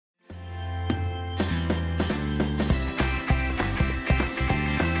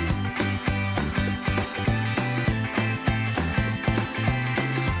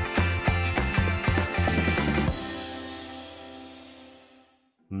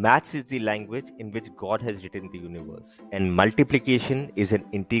Maths is the language in which God has written the universe, and multiplication is an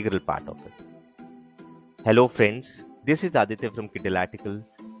integral part of it. Hello friends, this is Aditya from Kidlytical.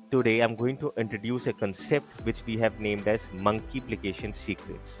 Today I'm going to introduce a concept which we have named as Monkeyplication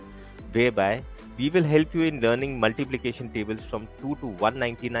Secrets, whereby we will help you in learning multiplication tables from 2 to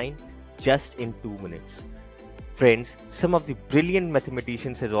 199 just in 2 minutes. Friends, some of the brilliant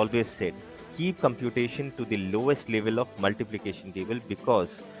mathematicians has always said, keep computation to the lowest level of multiplication table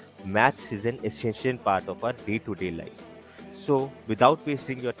because maths is an essential part of our day-to-day life. So, without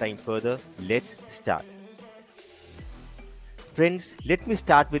wasting your time further, let's start. Friends, let me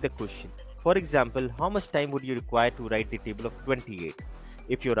start with a question. For example, how much time would you require to write the table of 28?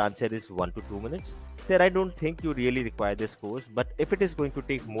 If your answer is 1 to 2 minutes, then I don't think you really require this course, but if it is going to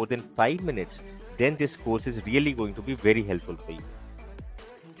take more than 5 minutes, then this course is really going to be very helpful for you.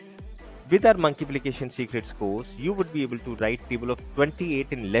 With our Monkeyplication Secrets course, you would be able to write table of 28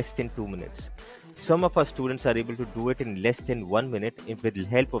 in less than 2 minutes. Some of our students are able to do it in less than 1 minute with the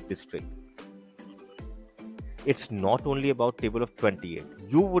help of this trick. It's not only about table of 28.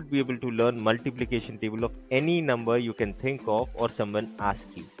 You would be able to learn multiplication table of any number you can think of or someone asks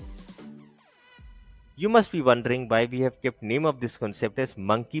you. You must be wondering why we have kept name of this concept as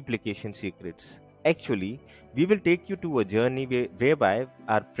Monkeyplication Secrets. Actually, we will take you to a journey whereby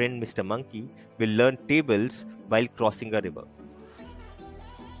our friend Mr. Monkey will learn tables while crossing a river.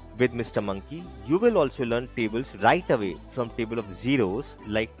 With Mr. Monkey, you will also learn tables right away from table of zeros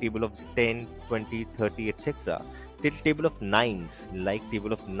like table of 10, 20, 30, etc. till table of nines like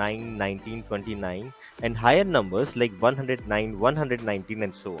table of 9, 19, 29 and higher numbers like 109, 119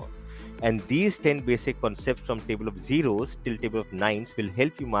 and so on. And these 10 basic concepts from table of zeros till table of nines will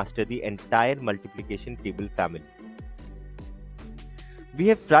help you master the entire multiplication table family. We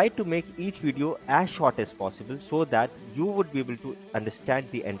have tried to make each video as short as possible so that you would be able to understand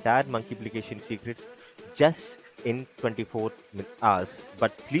the entire Monkeyplication Secrets just in 24 hours.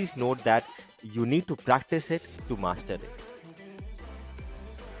 But please note that you need to practice it to master it.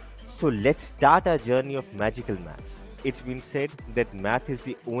 So let's start our journey of magical maths. It's been said that math is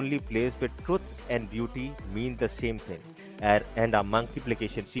the only place where truth and beauty mean the same thing, and our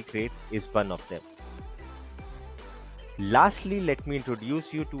Monkeyplication Secret is one of them. Lastly, let me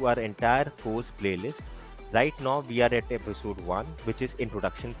introduce you to our entire course playlist. Right now, we are at episode 1, which is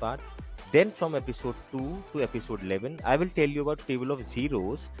introduction part. Then from episode 2 to episode 11, I will tell you about table of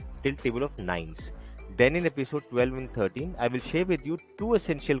zeros till table of nines. Then in episode 12 and 13, I will share with you 2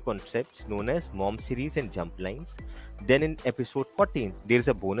 essential concepts known as mom series and jump lines. Then in episode 14, there is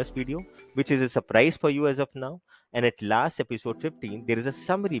a bonus video, which is a surprise for you as of now. And at last episode 15, there is a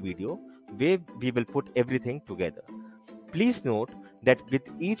summary video where we will put everything together. Please note that with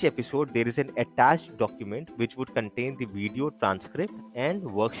each episode, there is an attached document which would contain the video transcript and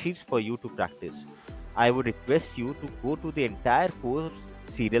worksheets for you to practice. I would request you to go to the entire course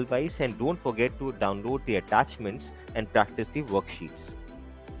serial wise and don't forget to download the attachments and practice the worksheets.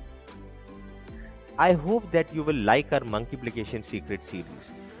 I hope that you will like our Monkeyplication Secret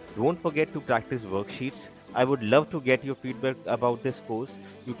series. Don't forget to practice worksheets. I would love to get your feedback about this course.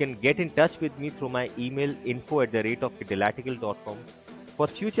 You can get in touch with me through my email info@kidlytical.com. For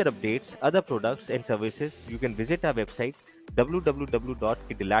future updates, other products and services, you can visit our website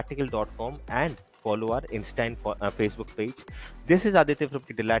www.kidlytical.com and follow our Insta and Facebook page. This is Aditya from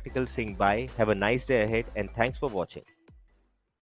Kidlytical saying bye. Have a nice day ahead and thanks for watching.